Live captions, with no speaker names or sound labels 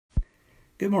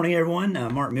Good morning, everyone.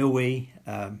 Mark Milwee,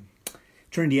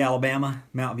 Trinity, Alabama,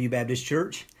 Mountain View Baptist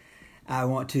Church. I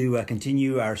want to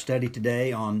continue our study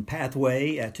today on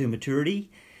Pathway to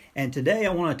Maturity. And today I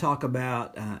want to talk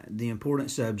about the important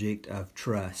subject of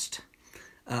trust.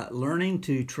 Learning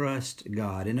to trust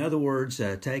God. In other words,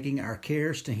 taking our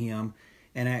cares to Him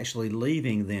and actually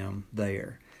leaving them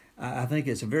there. I think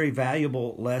it's a very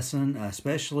valuable lesson,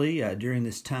 especially during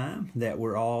this time that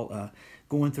we're all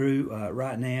going through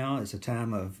right now. It's a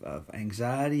time of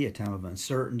anxiety, a time of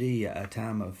uncertainty, a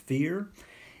time of fear.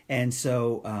 And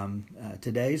so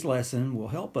today's lesson will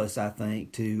help us, I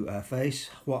think, to face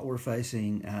what we're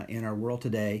facing in our world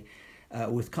today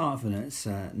with confidence,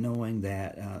 knowing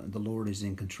that the Lord is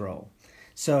in control.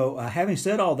 So having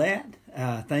said all that,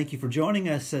 thank you for joining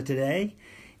us today.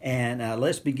 And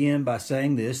let's begin by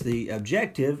saying this. The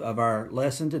objective of our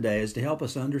lesson today is to help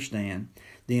us understand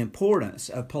the importance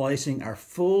of placing our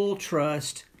full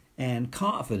trust and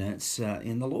confidence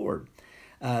in the Lord.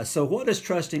 So what does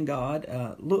trusting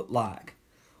God look like?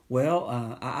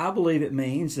 Well, I believe it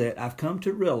means that I've come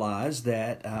to realize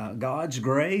that God's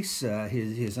grace,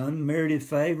 His unmerited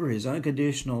favor, His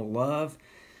unconditional love,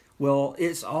 well,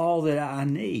 it's all that I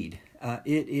need.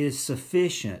 It is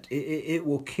sufficient. It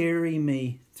will carry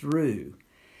me through.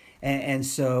 And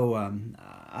so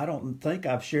I don't think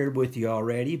I've shared with you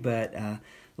already, but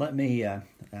let me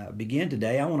begin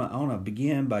today. I want to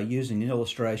begin by using an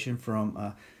illustration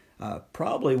from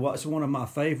probably what's one of my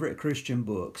favorite Christian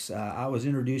books. I was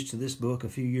introduced to this book a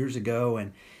few years ago,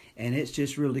 and it's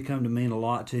just really come to mean a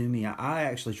lot to me. I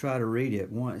actually try to read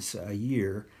it once a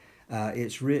year.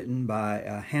 It's written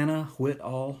by Hannah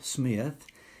Whitall Smith.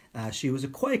 She was a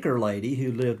Quaker lady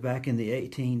who lived back in the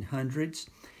 1800s,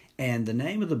 and the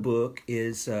name of the book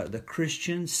is The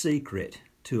Christian Secret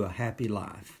to a Happy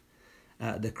Life.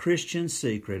 The Christian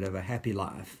Secret of a Happy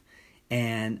Life.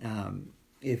 And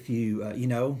if you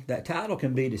that title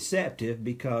can be deceptive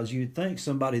because you'd think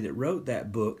somebody that wrote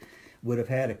that book would have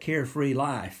had a carefree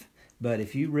life. But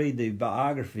if you read the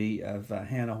biography of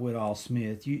Hannah Whitall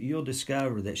Smith, you'll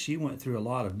discover that she went through a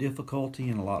lot of difficulty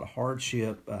and a lot of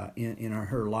hardship in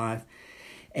her life.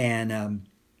 And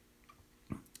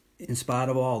in spite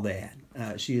of all that,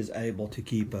 she is able to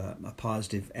keep a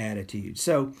positive attitude.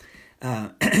 So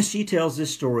she tells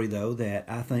this story, though, that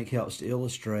I think helps to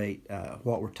illustrate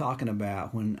what we're talking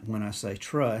about when I say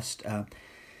trust.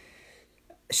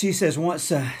 She says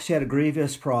once she had a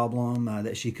grievous problem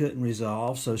that she couldn't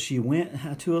resolve, so she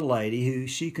went to a lady who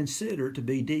she considered to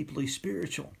be deeply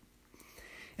spiritual.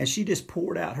 And she just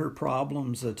poured out her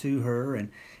problems to her,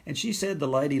 and she said the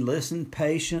lady listened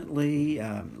patiently,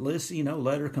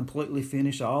 let her completely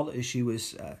finish all that she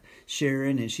was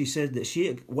sharing, and she said that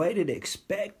she waited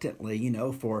expectantly,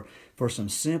 for some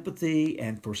sympathy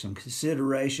and for some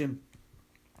consideration.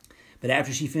 But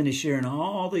after she finished sharing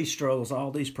all these struggles,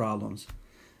 all these problems,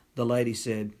 the lady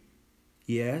said,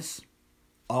 "Yes,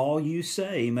 all you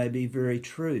say may be very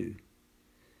true,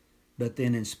 but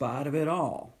then in spite of it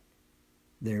all,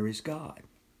 there is God."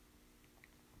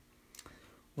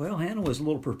 Well, Hannah was a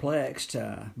little perplexed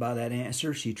by that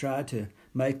answer. She tried to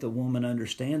make the woman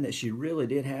understand that she really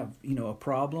did have, a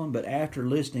problem, but after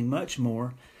listening much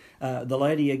more, the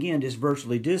lady again just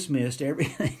virtually dismissed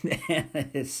everything that Hannah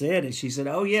had said, and she said,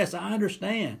 "Oh yes, I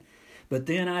understand, but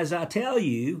then as I tell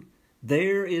you,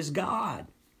 there is God."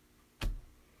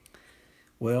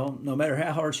 Well, no matter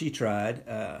how hard she tried,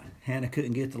 Hannah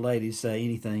couldn't get the lady to say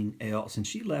anything else, and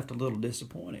she left a little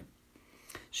disappointed.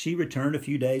 She returned a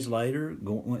few days later,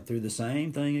 went through the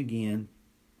same thing again,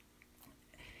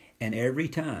 and every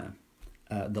time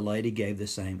the lady gave the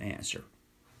same answer.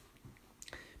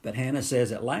 But Hannah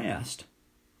says at last,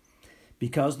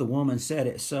 because the woman said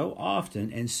it so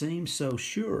often and seemed so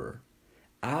sure,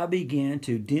 I began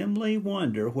to dimly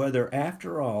wonder whether,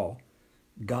 after all,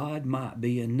 God might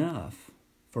be enough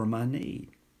for my need.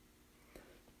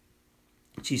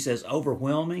 She says,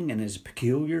 overwhelming and as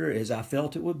peculiar as I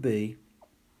felt it would be,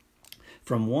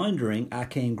 from wondering I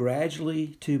came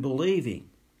gradually to believing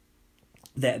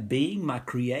that being my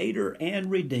Creator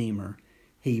and Redeemer,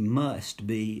 He must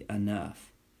be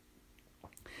enough.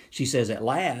 She says, at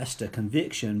last a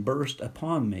conviction burst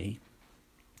upon me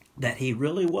that He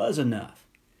really was enough.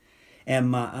 And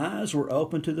my eyes were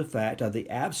open to the fact of the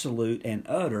absolute and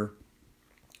utter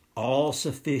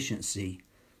all-sufficiency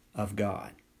of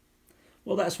God.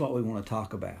 Well, that's what we want to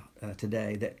talk about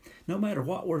today, that no matter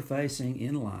what we're facing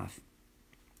in life,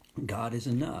 God is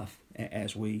enough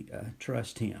as we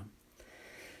trust Him.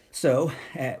 So,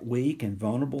 at weak and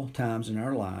vulnerable times in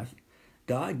our life,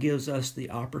 God gives us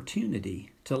the opportunity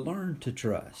to learn to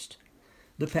trust.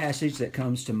 The passage that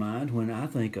comes to mind when I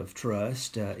think of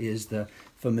trust is the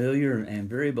familiar and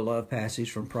very beloved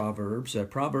passage from Proverbs,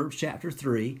 Proverbs chapter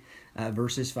 3,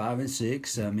 verses 5 and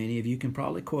 6. Many of you can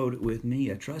probably quote it with me.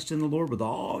 Trust in the Lord with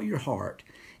all your heart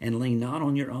and lean not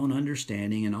on your own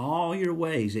understanding. In all your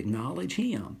ways acknowledge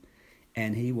Him,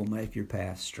 and He will make your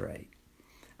path straight.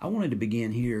 I wanted to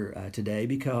begin here today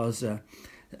because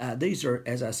these are,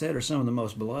 as I said, are some of the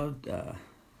most beloved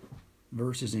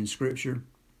verses in Scripture.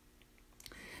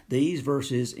 These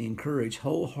verses encourage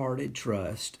wholehearted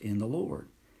trust in the Lord.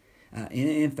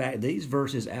 In fact, these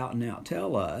verses out and out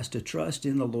tell us to trust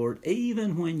in the Lord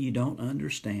even when you don't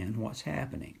understand what's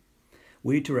happening.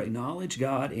 We to acknowledge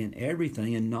God in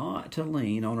everything and not to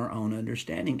lean on our own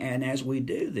understanding. And as we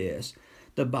do this,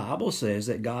 the Bible says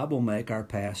that God will make our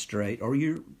path straight, or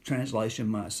your translation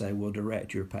might say will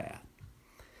direct your path.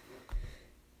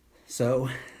 So,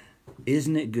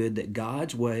 isn't it good that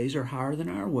God's ways are higher than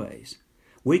our ways?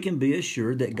 We can be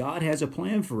assured that God has a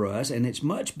plan for us, and it's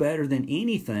much better than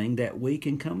anything that we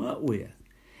can come up with.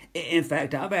 In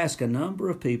fact, I've asked a number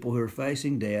of people who are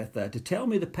facing death to tell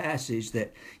me the passage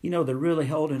that, they're really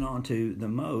holding on to the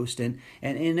most, and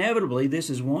inevitably this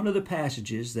is one of the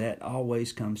passages that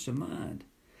always comes to mind.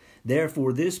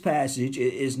 Therefore, this passage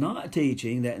is not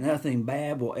teaching that nothing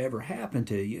bad will ever happen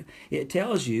to you. It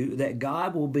tells you that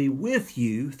God will be with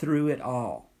you through it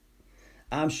all.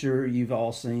 I'm sure you've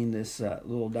all seen this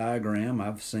little diagram.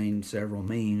 I've seen several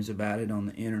memes about it on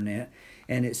the internet.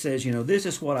 And it says, this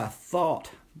is what I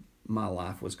thought my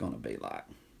life was going to be like.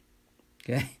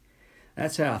 Okay?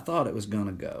 That's how I thought it was going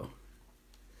to go.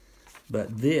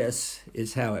 But this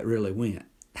is how it really went.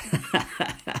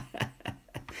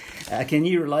 Can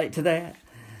you relate to that?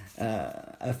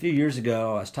 A few years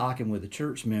ago, I was talking with a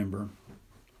church member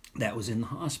that was in the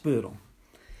hospital.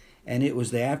 And it was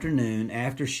the afternoon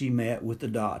after she met with the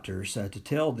doctors to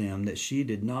tell them that she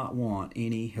did not want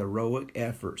any heroic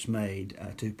efforts made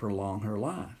to prolong her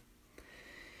life.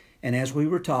 And as we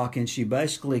were talking, she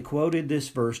basically quoted this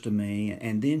verse to me,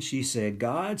 and then she said,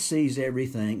 God sees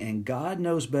everything, and God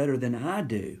knows better than I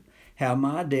do how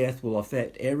my death will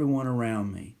affect everyone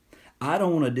around me. I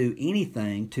don't want to do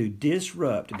anything to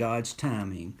disrupt God's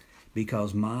timing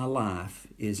because my life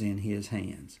is in His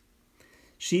hands.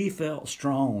 She felt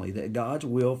strongly that God's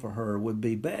will for her would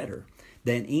be better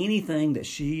than anything that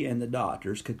she and the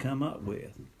doctors could come up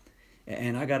with.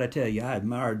 And I got to tell you, I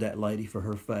admired that lady for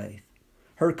her faith.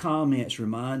 Her comments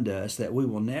remind us that we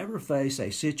will never face a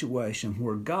situation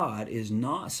where God is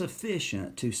not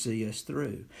sufficient to see us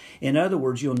through. In other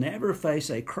words, you'll never face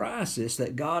a crisis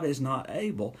that God is not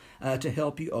able to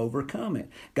help you overcome it.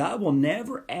 God will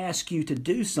never ask you to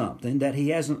do something that He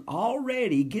hasn't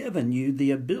already given you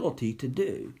the ability to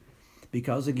do.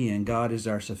 Because again, God is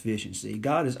our sufficiency.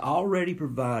 God has already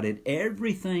provided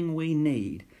everything we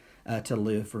need to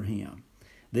live for Him.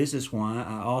 This is why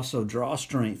I also draw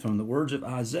strength from the words of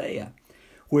Isaiah,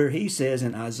 where he says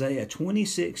in Isaiah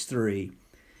 26:3,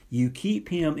 you keep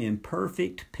him in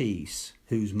perfect peace,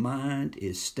 whose mind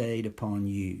is stayed upon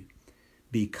you,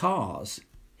 because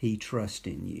he trusts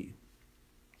in you.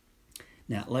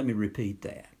 Now, let me repeat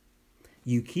that.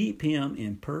 You keep him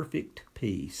in perfect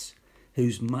peace,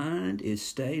 whose mind is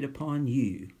stayed upon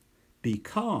you,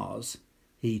 because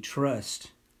he trusts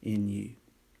in you.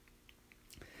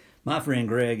 My friend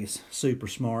Greg is super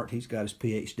smart. He's got his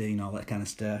PhD and all that kind of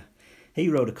stuff. He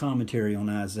wrote a commentary on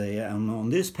Isaiah, and on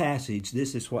this passage,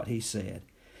 this is what he said.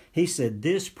 He said,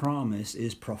 this promise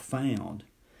is profound.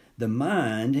 The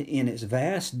mind, in its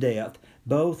vast depth,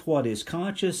 both what is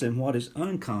conscious and what is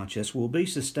unconscious, will be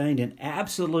sustained in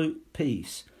absolute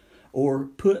peace, or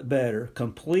put better,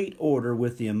 complete order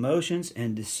with the emotions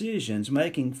and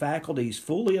decisions-making faculties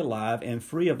fully alive and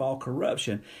free of all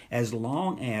corruption, as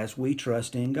long as we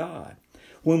trust in God.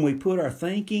 When we put our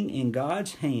thinking in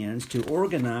God's hands to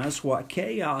organize what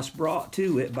chaos brought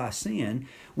to it by sin,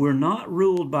 we're not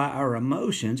ruled by our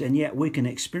emotions, and yet we can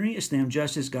experience them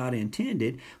just as God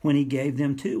intended when He gave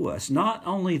them to us. Not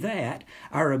only that,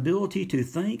 our ability to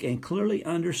think and clearly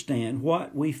understand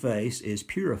what we face is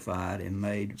purified and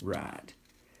made right.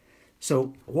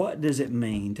 So, what does it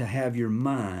mean to have your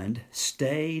mind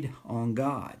stayed on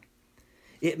God?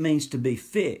 It means to be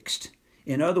fixed.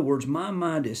 In other words, my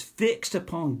mind is fixed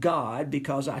upon God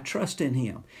because I trust in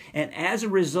Him. And as a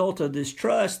result of this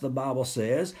trust, the Bible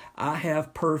says, I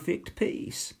have perfect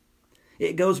peace.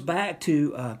 It goes back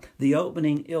to the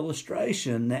opening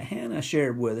illustration that Hannah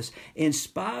shared with us. In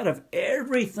spite of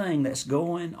everything that's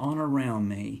going on around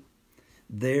me,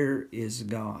 there is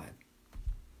God.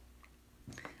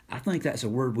 I think that's a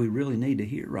word we really need to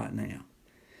hear right now.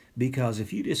 Because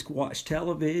if you just watch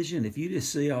television, if you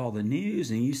just see all the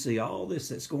news and you see all this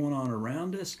that's going on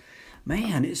around us,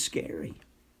 man, it's scary.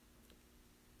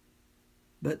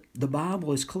 But the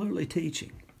Bible is clearly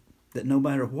teaching that no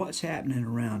matter what's happening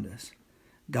around us,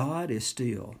 God is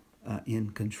still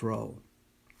in control.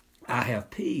 I have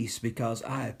peace because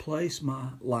I have placed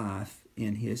my life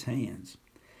in His hands.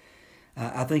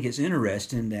 I think it's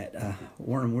interesting that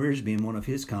Warren Wiersbe, in one of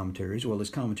his commentaries, his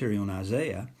commentary on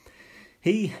Isaiah,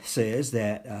 he says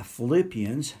that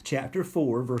Philippians chapter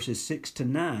 4, verses 6 to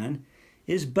 9,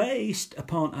 is based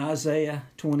upon Isaiah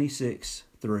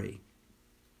 26:3.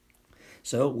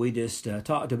 So we just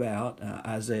talked about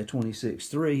Isaiah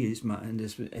 26:3. His mind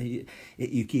is,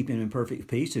 you keep him in perfect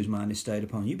peace, whose mind is stayed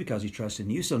upon you because he trusts in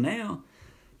you. So now,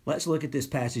 let's look at this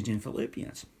passage in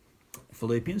Philippians.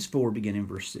 Philippians 4, beginning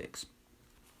verse 6.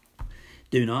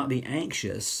 Do not be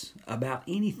anxious about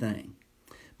anything,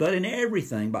 but in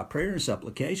everything, by prayer and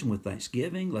supplication with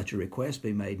thanksgiving, let your requests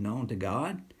be made known to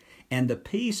God. And the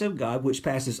peace of God, which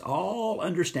passes all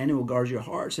understanding, will guard your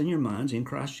hearts and your minds in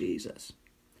Christ Jesus.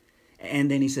 And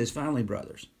then he says, finally,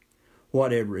 brothers,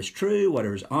 whatever is true,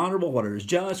 whatever is honorable, whatever is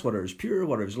just, whatever is pure,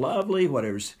 whatever is lovely,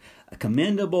 whatever is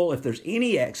commendable, if there's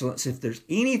any excellence, if there's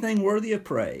anything worthy of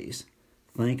praise,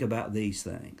 think about these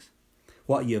things.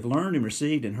 What you have learned and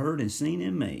received and heard and seen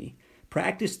in me,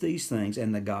 practice these things,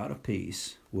 and the God of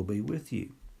peace will be with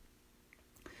you.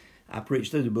 I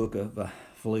preached through the book of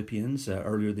Philippians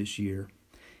earlier this year,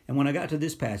 and when I got to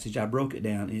this passage, I broke it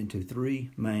down into 3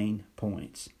 main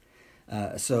points.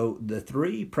 So the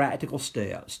 3 practical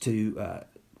steps to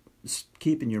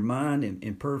keeping your mind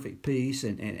in perfect peace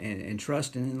and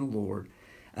trusting in the Lord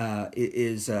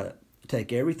is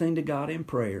take everything to God in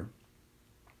prayer,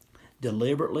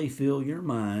 deliberately fill your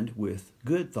mind with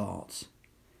good thoughts,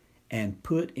 and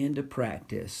put into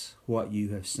practice what you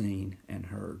have seen and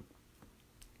heard.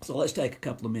 So let's take a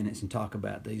couple of minutes and talk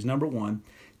about these. Number 1,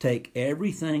 take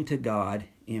everything to God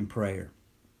in prayer.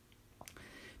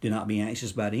 Do not be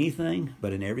anxious about anything,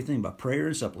 but in everything by prayer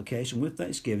and supplication with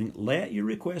thanksgiving, let your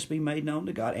requests be made known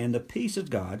to God, and the peace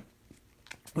of God,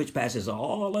 which passes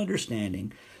all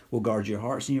understanding, will guard your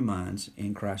hearts and your minds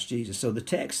in Christ Jesus. So the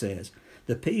text says,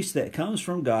 the peace that comes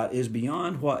from God is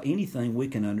beyond what anything we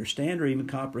can understand or even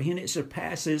comprehend. It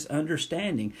surpasses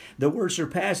understanding. The word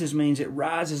surpasses means it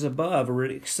rises above or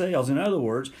it excels. In other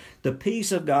words, the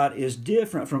peace of God is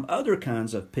different from other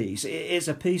kinds of peace. It's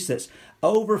a peace that's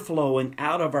overflowing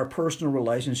out of our personal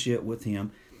relationship with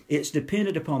Him. It's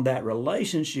dependent upon that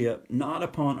relationship, not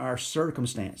upon our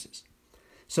circumstances.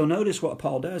 So notice what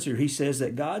Paul does here. He says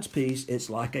that God's peace is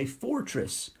like a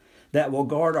fortress that will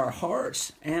guard our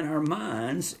hearts and our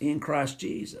minds in Christ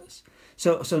Jesus.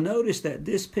 So notice that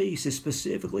this peace is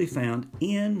specifically found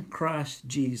in Christ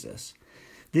Jesus.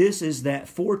 This is that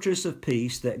fortress of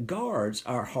peace that guards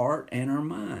our heart and our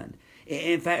mind.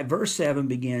 In fact, verse 7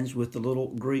 begins with the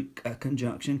little Greek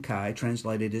conjunction kai,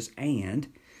 translated as and.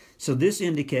 So this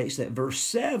indicates that verse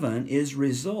 7 is a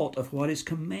result of what is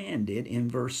commanded in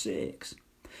verse 6.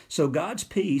 So God's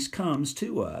peace comes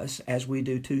to us as we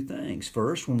do 2 things.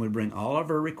 First, when we bring all of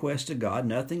our requests to God,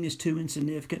 nothing is too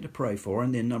insignificant to pray for.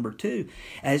 And then number 2,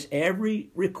 as every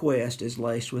request is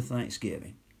laced with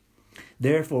thanksgiving.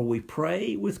 Therefore, we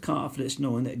pray with confidence,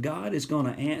 knowing that God is going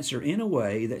to answer in a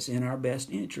way that's in our best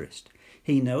interest.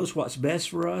 He knows what's best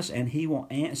for us, and He will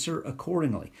answer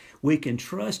accordingly. We can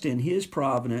trust in His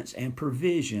providence and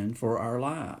provision for our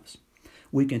lives.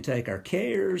 We can take our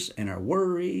cares and our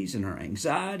worries and our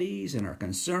anxieties and our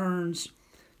concerns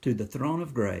to the throne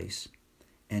of grace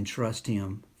and trust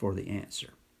Him for the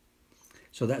answer.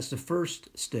 So that's the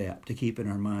first step to keeping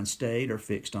our mind stayed or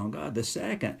fixed on God. The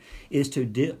second is to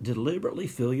deliberately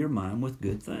fill your mind with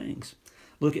good things.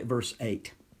 Look at verse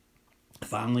 8.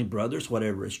 Finally, brothers,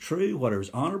 whatever is true, whatever is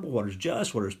honorable, whatever is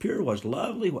just, whatever is pure, what is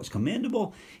lovely, what's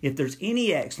commendable, if there's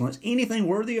any excellence, anything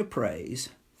worthy of praise,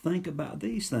 think about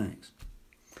these things.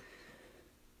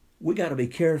 We got to be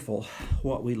careful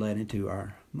what we let into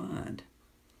our mind.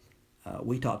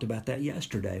 We talked about that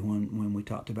yesterday when we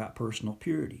talked about personal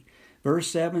purity. Verse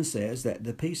 7 says that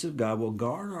the peace of God will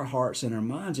guard our hearts and our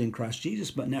minds in Christ Jesus.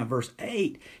 But now verse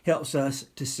 8 helps us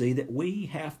to see that we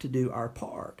have to do our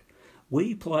part.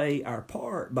 We play our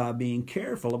part by being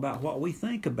careful about what we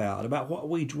think about what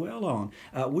we dwell on.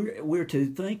 We're to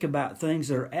think about things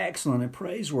that are excellent and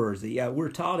praiseworthy. We're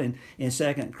taught in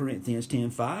 2 Corinthians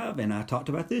 10:5, and I talked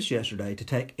about this yesterday, to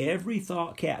take every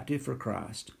thought captive for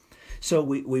Christ. So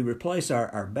we replace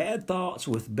our bad thoughts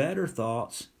with better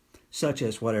thoughts, such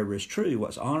as whatever is true,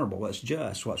 what's honorable, what's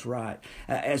just, what's right.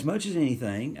 As much as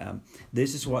anything,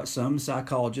 this is what some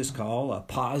psychologists call a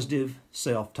positive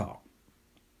self-talk.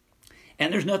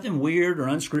 And there's nothing weird or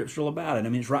unscriptural about it. I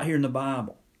mean, it's right here in the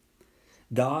Bible.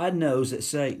 God knows that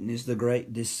Satan is the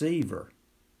great deceiver.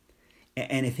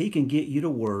 And if he can get you to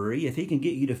worry, if he can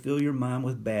get you to fill your mind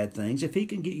with bad things, if he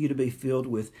can get you to be filled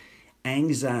with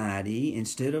anxiety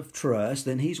instead of trust,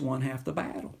 then he's won half the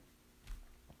battle.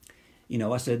 You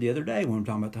know, I said the other day when I'm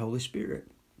talking about the Holy Spirit,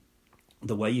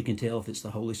 the way you can tell if it's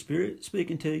the Holy Spirit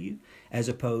speaking to you as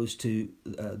opposed to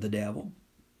the devil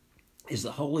is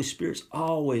the Holy Spirit's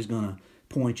always going to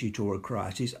point you toward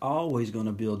Christ. He's always going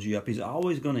to build you up. He's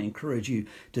always going to encourage you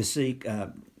to seek,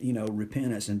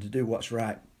 repentance and to do what's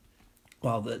right.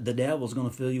 While the devil's going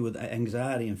to fill you with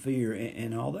anxiety and fear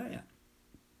and all that.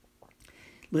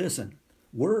 Listen,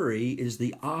 worry is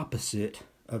the opposite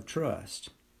of trust.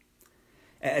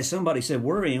 As somebody said,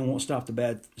 worrying won't stop the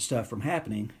bad stuff from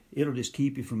happening. It'll just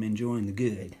keep you from enjoying the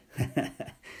good.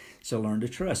 So learn to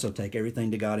trust. So take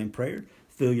everything to God in prayer.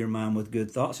 Fill your mind with good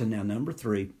thoughts. And now number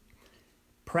 3,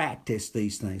 practice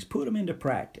these things. Put them into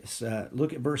practice.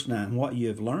 Look at verse 9. What you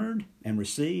have learned and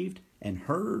received and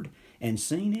heard and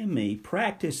seen in me,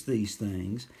 practice these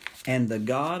things, and the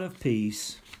God of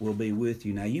peace will be with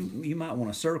you. Now, you might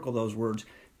want to circle those words,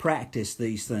 practice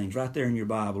these things, right there in your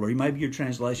Bible. Or maybe your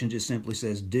translation just simply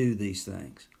says, do these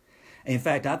things. In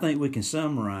fact, I think we can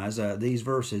summarize these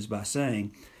verses by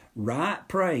saying, right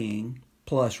praying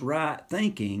plus right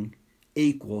thinking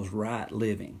equals right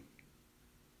living.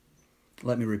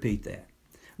 Let me repeat that.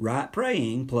 Right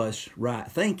praying plus right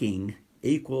thinking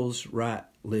equals right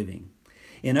living.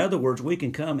 In other words, we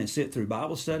can come and sit through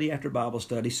Bible study after Bible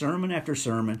study, sermon after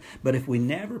sermon, but if we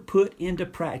never put into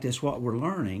practice what we're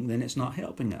learning, then it's not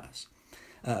helping us.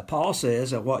 Paul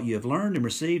says, what you have learned and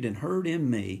received and heard in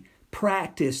me,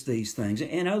 practice these things.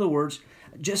 In other words,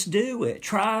 just do it,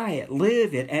 try it,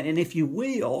 live it, and if you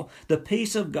will, the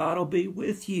peace of God will be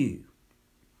with you.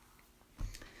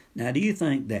 Now, do you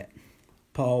think that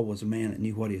Paul was a man that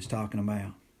knew what he was talking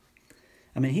about?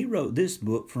 I mean, he wrote this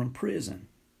book from prison.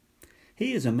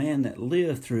 He is a man that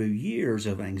lived through years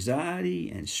of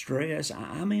anxiety and stress,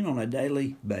 I mean on a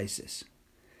daily basis.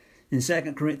 In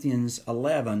 2 Corinthians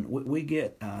 11, we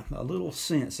get a little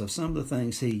sense of some of the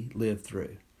things he lived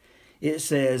through. It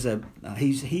says,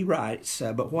 he writes,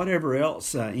 but whatever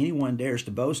else anyone dares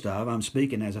to boast of, I'm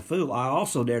speaking as a fool, I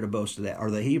also dare to boast of that. Are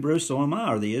the Hebrews? So am I.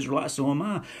 Are the Israelites? So am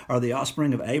I. Are the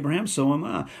offspring of Abraham? So am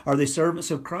I. Are the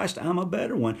servants of Christ? I'm a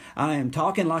better one. I am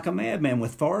talking like a madman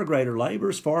with far greater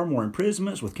labors, far more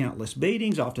imprisonments, with countless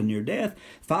beatings, often near death.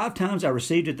 5 times I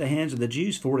received at the hands of the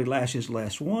Jews 40 lashes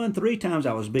less 1. 3 times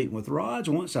I was beaten with rods.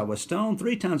 Once I was stoned.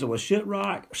 3 times I was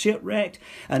shipwrecked.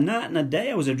 A night and a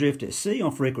day I was adrift at sea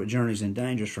on frequent journeys and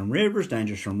dangers from rivers,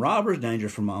 dangers from robbers,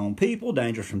 dangers from my own people,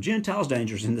 dangers from Gentiles,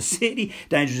 dangers in the city,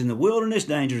 dangers in the wilderness,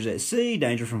 dangers at sea,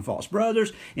 danger from false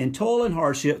brothers, in toil and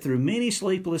hardship through many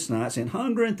sleepless nights, in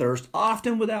hunger and thirst,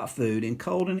 often without food, in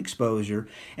cold and exposure.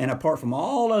 And apart from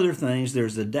all other things,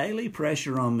 there's the daily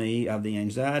pressure on me of the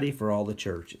anxiety for all the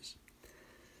churches.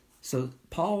 So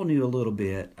Paul knew a little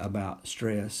bit about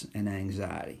stress and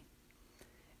anxiety.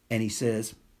 And he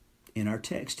says, in our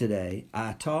text today,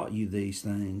 I taught you these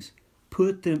things.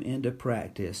 Put them into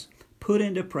practice. Put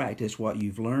into practice what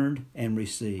you've learned and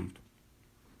received.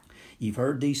 You've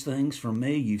heard these things from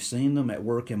me. You've seen them at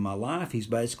work in my life. He's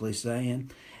basically saying,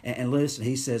 and listen,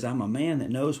 he says, I'm a man that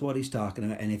knows what he's talking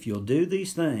about. And if you'll do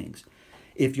these things,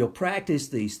 if you'll practice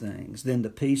these things, then the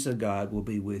peace of God will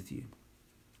be with you.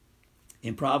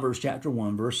 In Proverbs chapter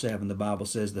 1, verse 7, the Bible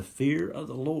says, the fear of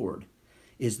the Lord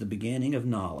is the beginning of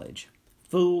knowledge.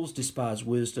 Fools despise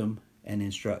wisdom and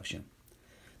instruction.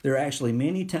 There are actually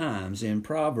many times in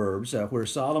Proverbs where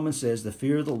Solomon says the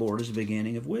fear of the Lord is the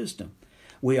beginning of wisdom.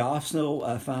 We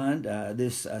also find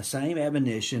this same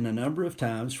admonition a number of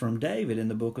times from David in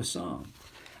the book of Psalms.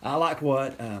 I like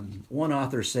what one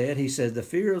author said. He says, the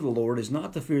fear of the Lord is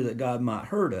not the fear that God might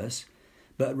hurt us,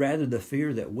 but rather the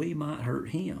fear that we might hurt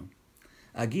him.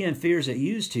 Again, fears that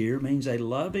used here means a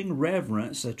loving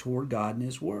reverence toward God and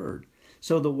his word.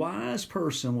 So the wise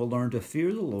person will learn to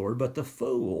fear the Lord, but the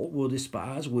fool will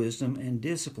despise wisdom and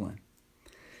discipline.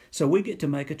 So we get to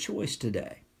make a choice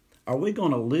today. Are we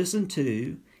going to listen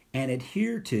to and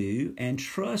adhere to and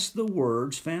trust the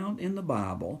words found in the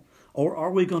Bible, or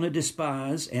are we going to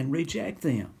despise and reject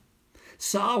them?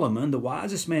 Solomon, the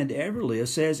wisest man to ever live,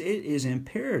 says it is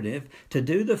imperative to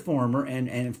do the former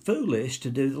and foolish to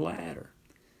do the latter.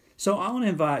 So I want to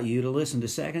invite you to listen to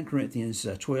 2 Corinthians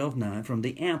 12:9 from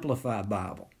the Amplified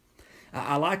Bible.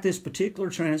 I like this particular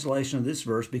translation of this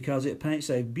verse because it paints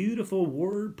a beautiful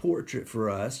word portrait for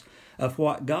us of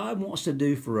what God wants to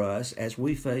do for us as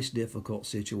we face difficult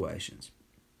situations.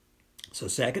 So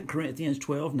 2 Corinthians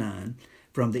 12:9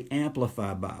 from the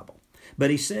Amplified Bible. But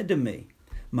he said to me,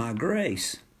 my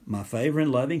grace, my favor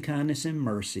and loving kindness and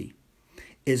mercy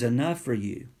is enough for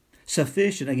you,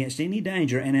 sufficient against any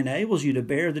danger, and enables you to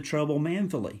bear the trouble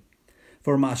manfully.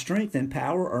 For my strength and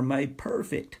power are made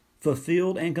perfect,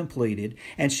 fulfilled, and completed,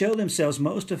 and show themselves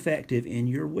most effective in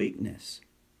your weakness.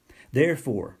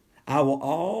 Therefore, I will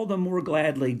all the more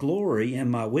gladly glory in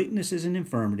my weaknesses and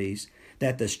infirmities,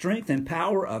 that the strength and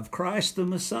power of Christ the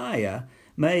Messiah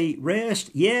may rest,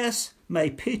 yes, may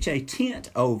pitch a tent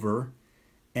over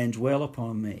and dwell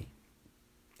upon me.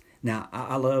 Now,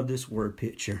 I love this word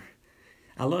picture.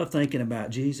 I love thinking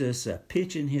about Jesus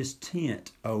pitching his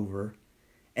tent over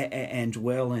and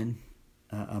dwelling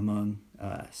among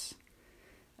us.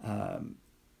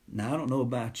 Now, I don't know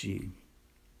about you,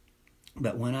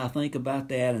 but when I think about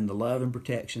that and the love and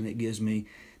protection it gives me,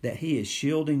 that he is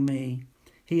shielding me,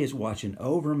 he is watching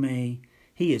over me,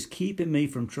 he is keeping me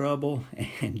from trouble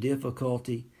and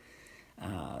difficulty.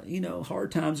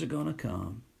 Hard times are going to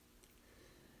come,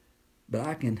 but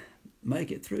I can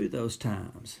make it through those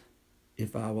times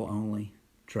if I will only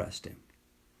trust him.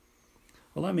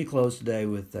 Well, let me close today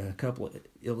with a couple of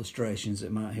illustrations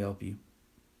that might help you.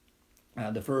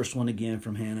 The first one again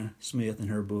from Hannah Smith in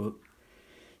her book.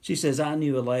 She says, I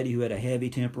knew a lady who had a heavy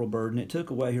temporal burden. It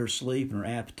took away her sleep and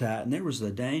her appetite, and there was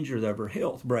the danger of her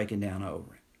health breaking down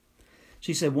over it.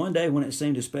 She said one day when it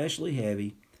seemed especially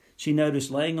heavy, she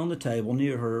noticed laying on the table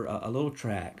near her a little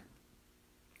tract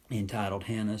entitled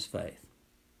Hannah's Faith.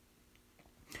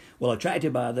 Well,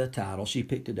 attracted by the title, she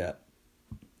picked it up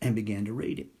and began to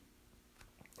read it.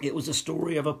 It was a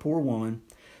story of a poor woman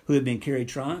who had been carried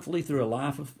triumphantly through a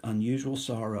life of unusual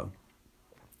sorrow.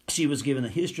 She was given the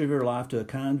history of her life to a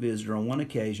kind visitor on one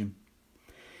occasion,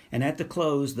 and at the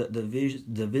close, the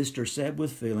visitor said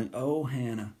with feeling, "Oh,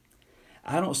 Hannah,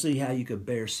 I don't see how you could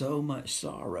bear so much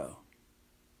sorrow."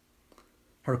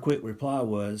 Her quick reply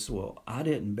was, "Well, I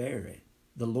didn't bear it.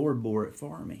 The Lord bore it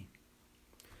for me."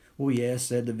 "Well, yes,"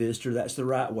 said the visitor, "that's the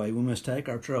right way. We must take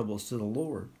our troubles to the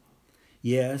Lord."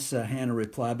 "Yes," Hannah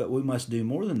replied, "but we must do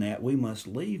more than that. We must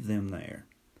leave them there."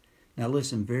 Now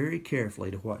listen very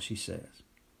carefully to what she says.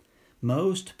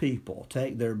 Most people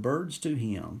take their burdens to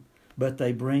Him, but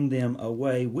they bring them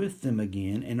away with them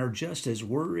again and are just as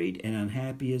worried and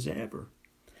unhappy as ever.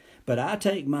 But I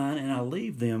take mine and I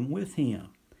leave them with Him,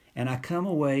 and I come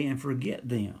away and forget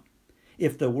them.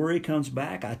 If the worry comes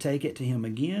back, I take it to Him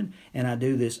again, and I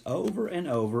do this over and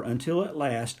over until at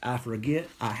last I forget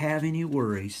I have any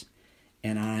worries,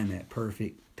 and I am at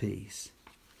perfect peace.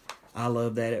 I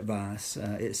love that advice.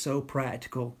 It's so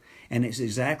practical, and it's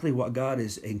exactly what God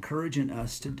is encouraging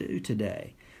us to do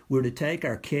today. We're to take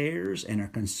our cares and our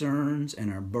concerns and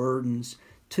our burdens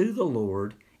to the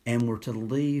Lord, and we're to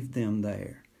leave them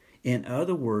there. In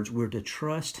other words, we're to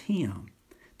trust Him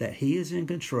that He is in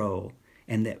control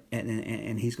and that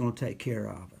and He's going to take care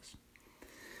of us.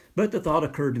 But the thought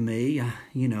occurred to me,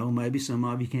 maybe some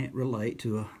of you can't relate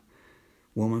to a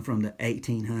woman from the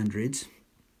 1800s.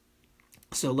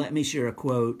 So let me share a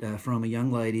quote from a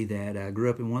young lady that grew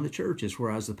up in one of the churches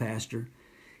where I was the pastor,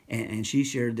 and she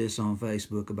shared this on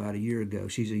Facebook about a year ago.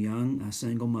 She's a young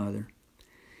single mother,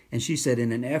 and she said,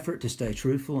 "In an effort to stay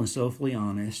truthful and soulfully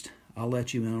honest, I'll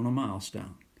let you in on a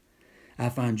milestone. I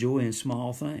find joy in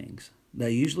small things.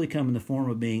 They usually come in the form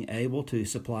of being able to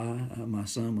supply my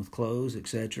son with clothes,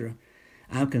 etc.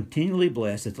 I'm continually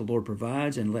blessed that the Lord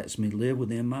provides and lets me live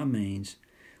within my means,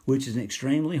 which is an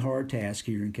extremely hard task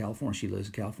here in California." She lives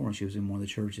in California. She was in one of the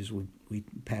churches we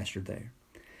pastored there.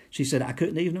 She said, "I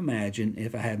couldn't even imagine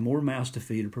if I had more mouths to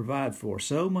feed or provide for.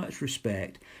 So much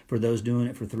respect for those doing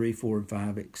it for 3, 4, and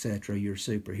 5, etc. You're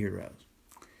superheroes."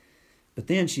 But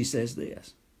then she says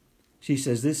this. She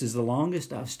says, "This is the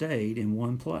longest I've stayed in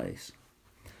one place.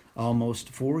 Almost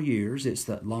 4 years. It's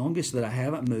the longest that I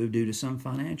haven't moved due to some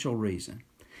financial reason.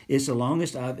 It's the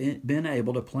longest I've been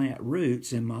able to plant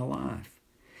roots in my life.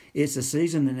 It's a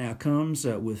season that now comes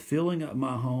with filling up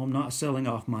my home, not selling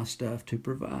off my stuff to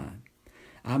provide.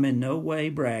 I'm in no way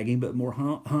bragging, but more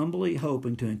humbly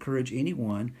hoping to encourage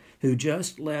anyone who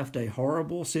just left a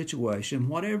horrible situation,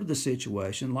 whatever the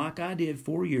situation, like I did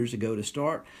 4 years ago, to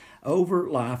start over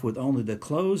life with only the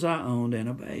clothes I owned and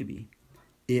a baby.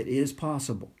 It is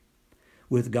possible.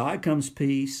 With God comes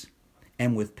peace,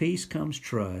 and with peace comes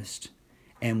trust,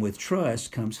 and with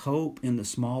trust comes hope in the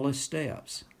smallest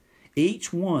steps,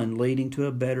 each one leading to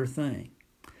a better thing.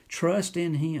 Trust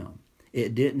in Him.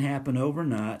 It didn't happen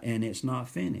overnight, and it's not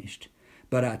finished.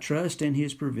 But I trust in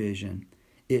His provision.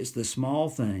 It's the small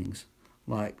things,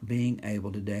 like being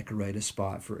able to decorate a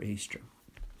spot for Easter."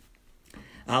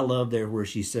 I love there where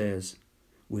she says,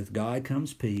 with God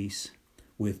comes peace,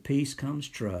 with peace comes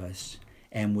trust,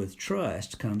 And with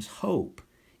trust comes hope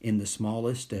in the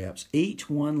smallest steps, each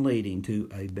one leading to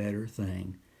a better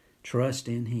thing. Trust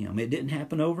in Him. It didn't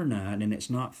happen overnight, and it's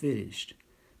not finished,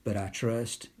 but I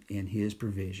trust in His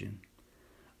provision.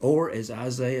 Or, as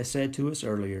Isaiah said to us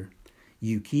earlier,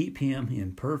 you keep him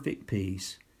in perfect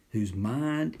peace, whose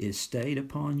mind is stayed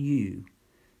upon you,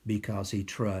 because he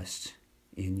trusts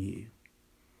in you.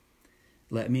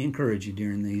 Let me encourage you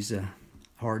during these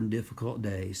hard and difficult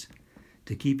days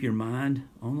to keep your mind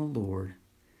on the Lord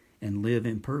and live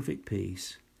in perfect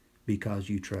peace because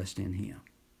you trust in Him.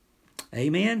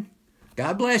 Amen.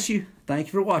 God bless you. Thank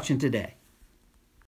you for watching today.